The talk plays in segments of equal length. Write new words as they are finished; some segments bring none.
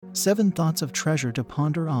7 thoughts of treasure to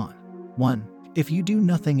ponder on. 1. If you do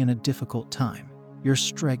nothing in a difficult time, your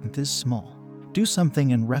strength is small. Do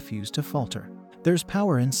something and refuse to falter. There's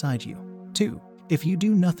power inside you. 2. If you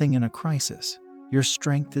do nothing in a crisis, your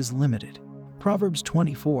strength is limited. Proverbs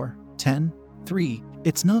 24:10. 3.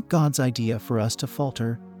 It's not God's idea for us to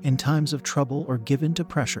falter in times of trouble or give in to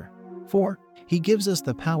pressure. 4. He gives us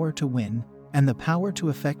the power to win and the power to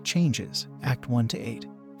effect changes. Act 1-8.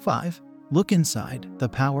 5. Look inside. The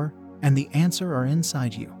power and the answer are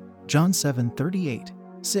inside you. John 7:38.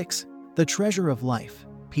 6. The treasure of life,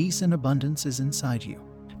 peace and abundance is inside you.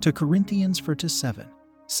 2 Corinthians 4:7.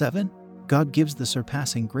 7. God gives the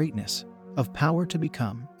surpassing greatness of power to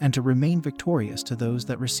become and to remain victorious to those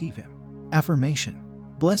that receive Him. Affirmation.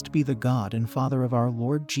 Blessed be the God and Father of our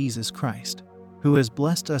Lord Jesus Christ, who has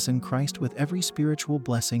blessed us in Christ with every spiritual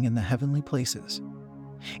blessing in the heavenly places,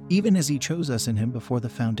 even as He chose us in Him before the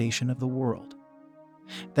foundation of the world,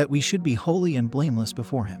 that we should be holy and blameless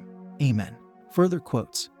before Him. Amen. Further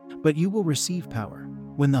quotes. But you will receive power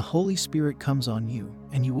when the Holy Spirit comes on you,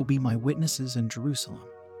 and you will be my witnesses in Jerusalem,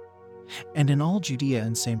 and in all Judea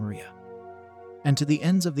and Samaria, and to the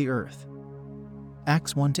ends of the earth.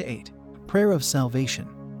 Acts 1-8. Prayer of salvation.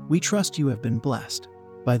 We trust you have been blessed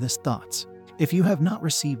by these thoughts. If you have not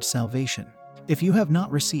received salvation, if you have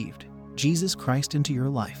not received Jesus Christ into your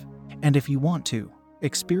life, and if you want to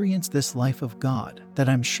experience this life of God that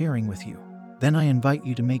I'm sharing with you, then I invite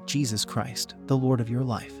you to make Jesus Christ the Lord of your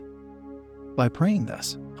life. By praying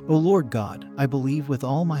thus: O Lord God, I believe with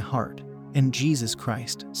all my heart in Jesus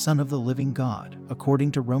Christ, Son of the living God,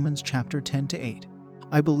 according to Romans chapter 10-8.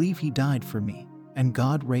 I believe He died for me, and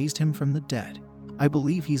God raised Him from the dead. I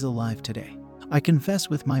believe He's alive today. I confess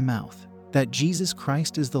with my mouth that Jesus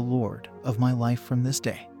Christ is the Lord of my life from this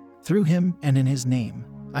day. Through Him and in His name,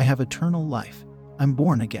 I have eternal life. I'm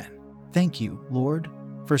born again. Thank you, Lord,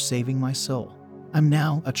 for saving my soul. I'm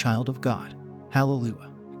now a child of God.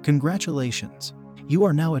 Hallelujah. Congratulations. You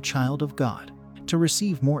are now a child of God. To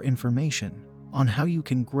receive more information on how you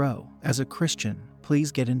can grow as a Christian,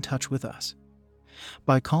 please get in touch with us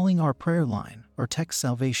by calling our prayer line or text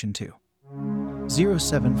salvation to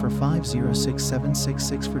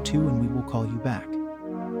 0745067662, and we will call you back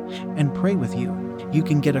and pray with you. You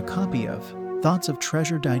can get a copy of Thoughts of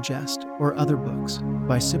Treasure Digest or other books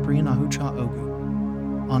by Cyprian Ahucha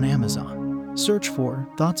Ogu on Amazon. Search for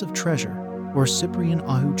Thoughts of Treasure or Cyprian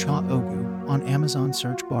Ahucha Ogu on Amazon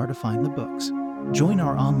search bar to find the books. Join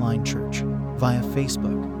our online church via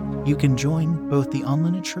Facebook. You can join both the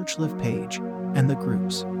Online at Church Live page and the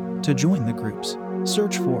groups. To join the groups,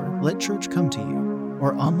 search for Let Church Come to You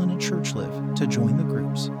or Online at Church Live to join the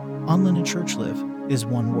groups. Online at Church Live is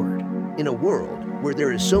one word. In a world where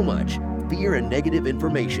there is so much fear and negative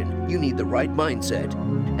information, you need the right mindset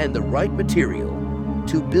and the right material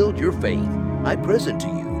to build your faith. I present to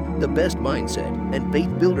you the best mindset and faith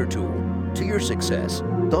builder tool to your success.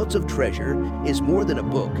 Thoughts of Treasure is more than a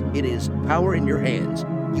book. It is power in your hands.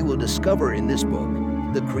 You will discover in this book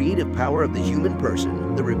the creative power of the human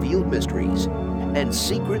person, the revealed mysteries and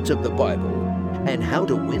secrets of the Bible, and how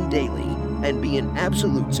to win daily and be an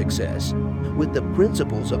absolute success with the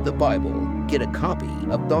principles of the Bible. Get a copy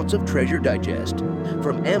of Thoughts of Treasure Digest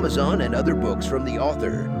from Amazon and other books from the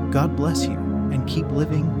author. God bless you and keep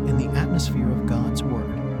living in the atmosphere of God's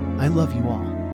Word. I love you all.